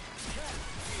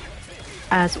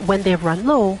 As when they've run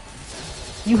low,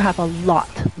 you have a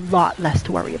lot less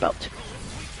to worry about.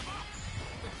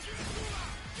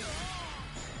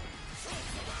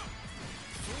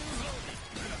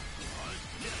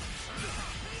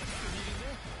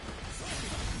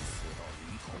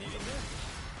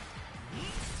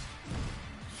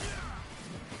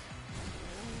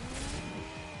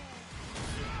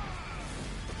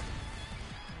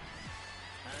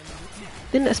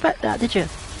 Didn't expect that, did you?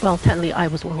 Well, technically I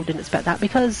was the one who didn't expect that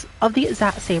because of the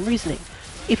exact same reasoning.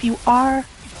 If you are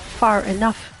far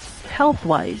enough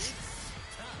health-wise,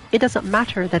 it doesn't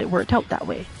matter that it worked out that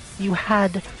way. You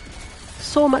had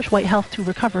so much white health to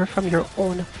recover from your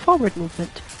own forward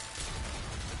movement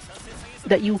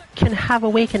that you can have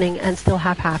Awakening and still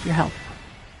have half your health.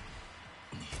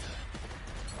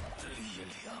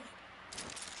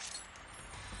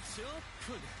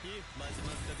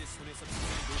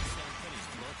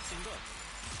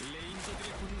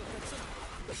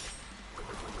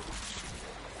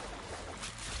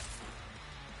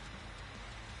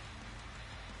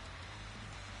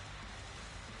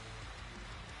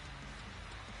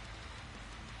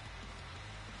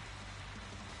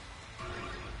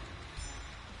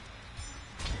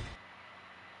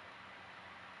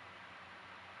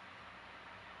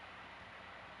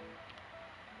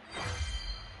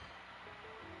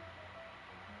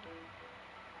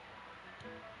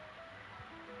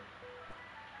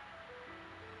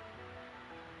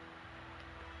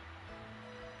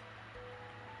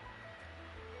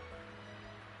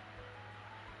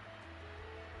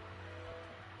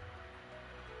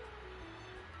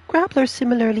 Grappler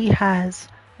similarly has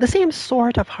the same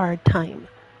sort of hard time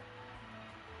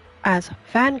as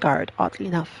Vanguard, oddly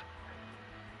enough.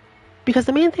 Because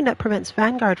the main thing that prevents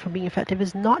Vanguard from being effective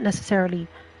is not necessarily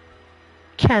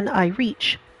can I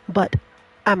reach, but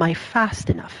am I fast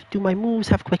enough? Do my moves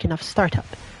have quick enough startup?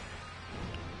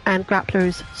 And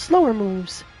Grappler's slower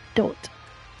moves don't.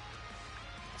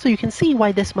 So you can see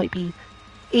why this might be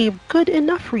a good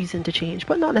enough reason to change,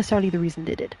 but not necessarily the reason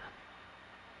they did.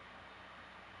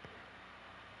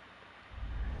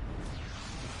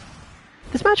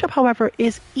 This matchup, however,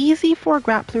 is easy for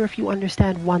Grappler if you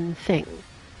understand one thing.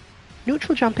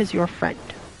 Neutral jump is your friend.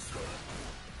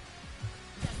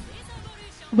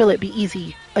 Will it be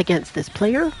easy against this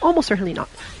player? Almost certainly not.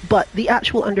 But the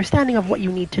actual understanding of what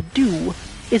you need to do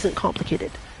isn't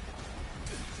complicated.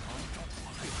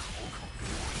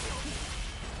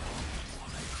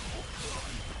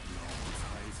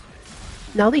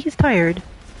 Now that he's tired,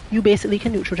 you basically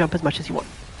can neutral jump as much as you want.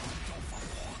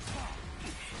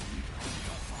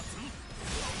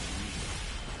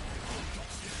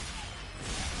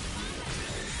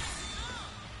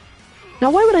 Now,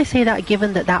 why would I say that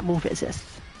given that that move exists?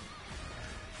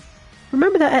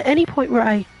 Remember that at any point where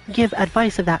I give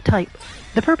advice of that type,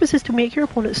 the purpose is to make your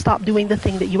opponent stop doing the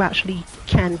thing that you actually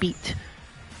can beat.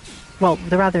 Well,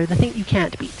 the thing you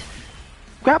can't beat.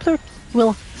 Grappler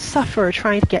will suffer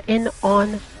trying to get in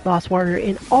on Lost Warrior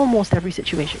in almost every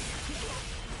situation.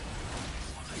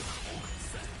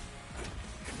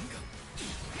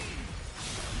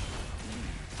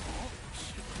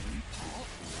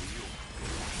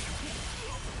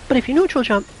 But if you neutral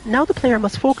jump, now the player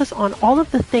must focus on all of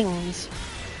the things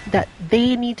that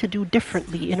they need to do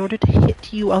differently in order to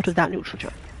hit you out of that neutral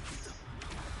jump.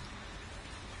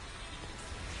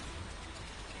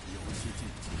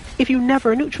 If you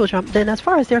never neutral jump, then as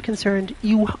far as they're concerned,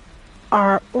 you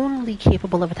are only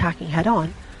capable of attacking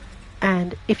head-on.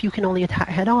 And if you can only attack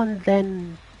head-on,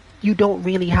 then you don't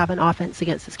really have an offense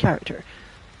against this character.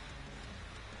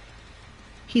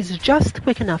 He's just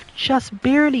quick enough, just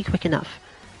barely quick enough,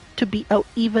 to beat out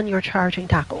even your charging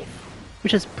tackle,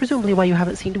 which is presumably why you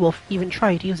haven't seen Dewolf even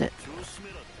try to use it.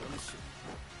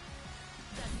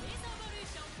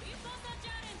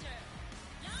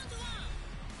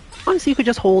 Honestly, you could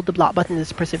just hold the block button in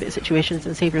specific situations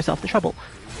and save yourself the trouble.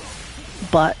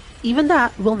 But even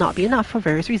that will not be enough for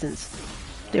various reasons.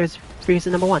 There's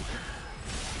reason number one.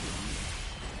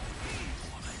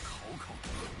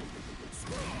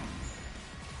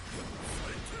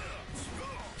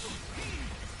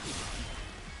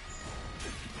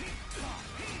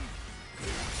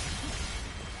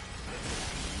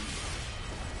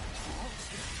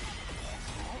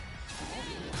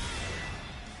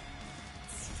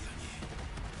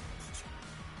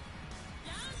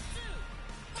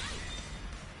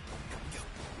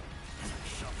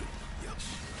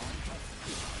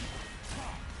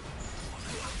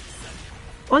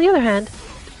 On the other hand,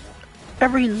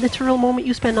 every literal moment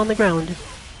you spend on the ground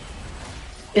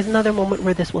is another moment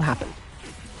where this will happen.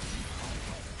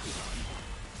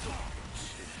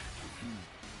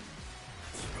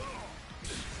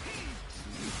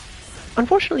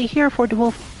 Unfortunately here for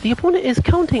Dewolf, the opponent is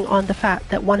counting on the fact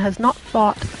that one has not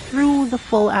thought through the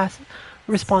full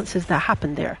responses that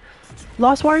happened there.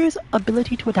 Lost Warrior's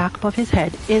ability to attack above his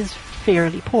head is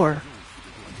fairly poor,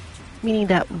 meaning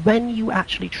that when you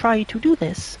actually try to do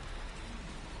this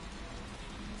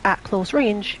at close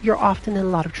range, you're often in a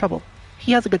lot of trouble.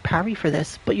 He has a good parry for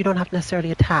this, but you don't have to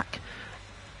necessarily attack.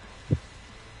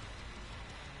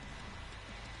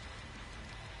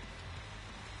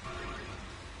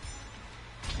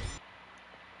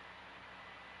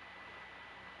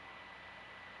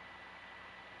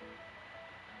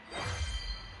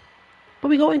 But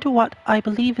we go into what I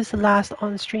believe is the last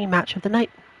on-stream match of the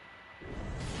night.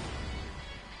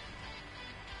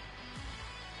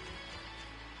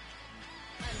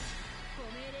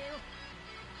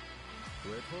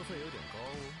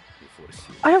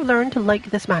 I have learned to like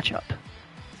this matchup.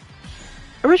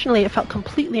 Originally, it felt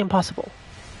completely impossible,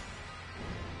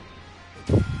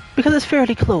 because it's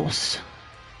fairly close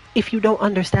if you don't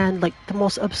understand like the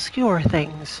most obscure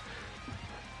things.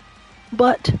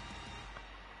 But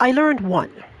I learned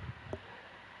one,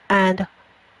 and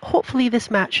hopefully this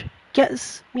match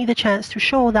gets me the chance to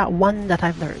show that one that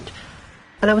I've learned.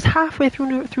 And I was halfway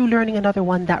through learning another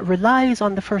one that relies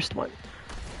on the first one.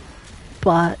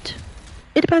 But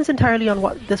it depends entirely on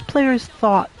what this player's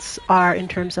thoughts are in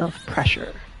terms of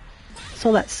pressure. So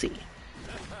let's see.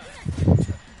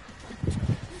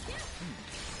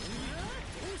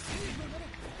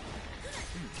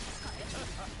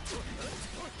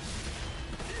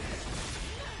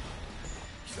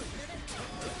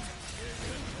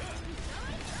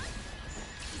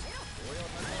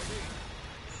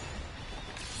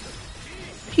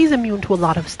 He's immune to a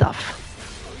lot of stuff.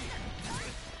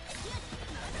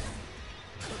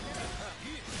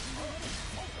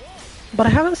 But I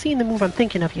haven't seen the move I'm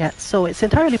thinking of yet, so it's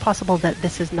entirely possible that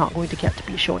this is not going to get to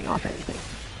be showing off anything.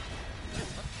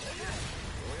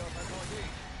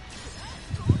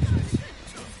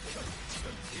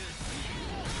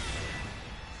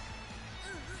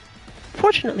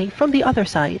 Fortunately, from the other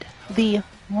side, the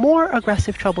more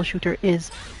aggressive troubleshooter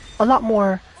is a lot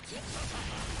more...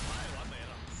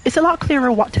 It's a lot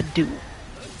clearer what to do.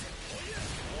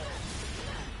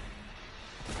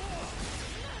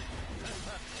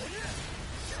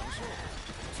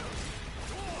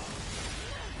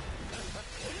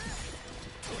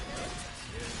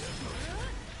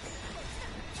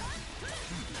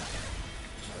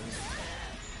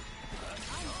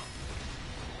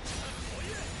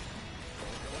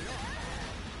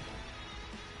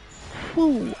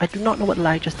 Whew, I do not know what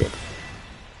Lai just did,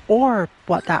 or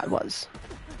what that was.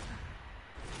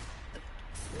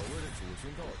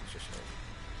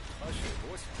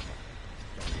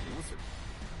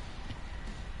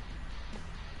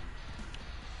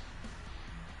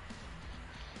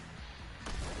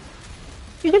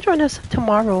 You can join us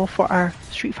tomorrow for our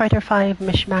Street Fighter V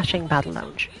Mishmashing Battle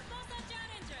Lounge.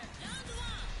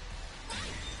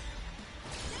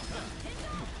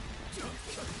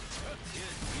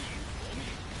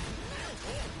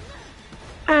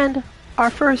 And our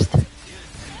first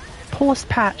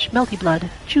post-patch Melty Blood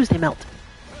Tuesday Melt.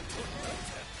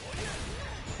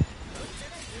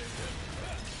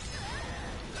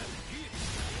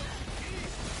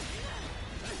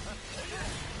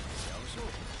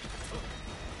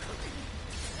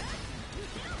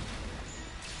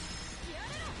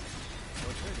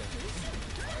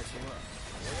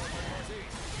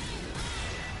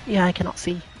 Yeah, I cannot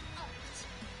see.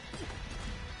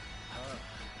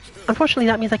 Unfortunately,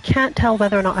 that means I can't tell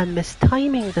whether or not I'm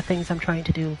mistiming the things I'm trying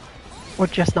to do, or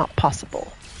just not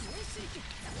possible.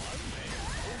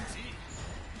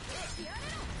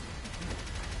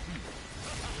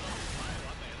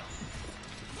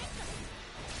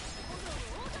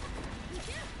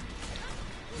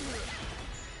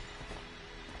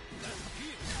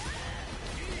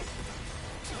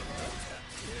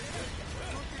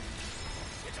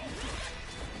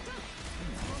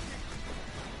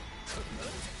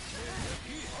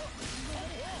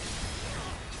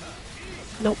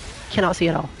 Nope, cannot see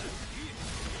at all.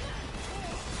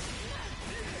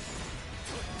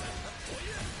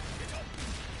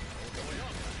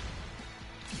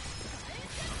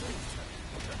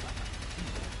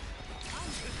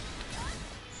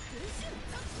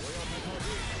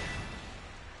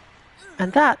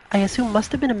 And that, I assume,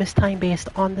 must have been a mistime based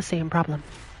on the same problem.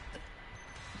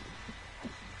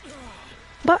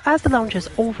 But as the lounge is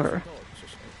over,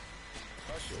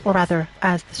 or rather,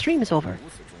 as the stream is over,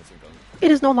 it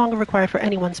is no longer required for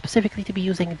anyone specifically to be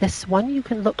using this one. You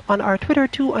can look on our Twitter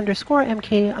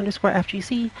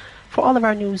 @2_MK_FGC for all of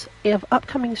our news of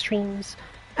upcoming streams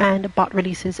and bot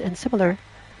releases and similar.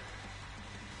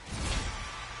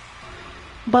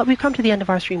 But we've come to the end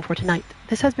of our stream for tonight.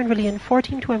 This has been Rillian for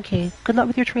Team 2MK. Good luck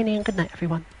with your training and good night,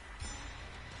 everyone.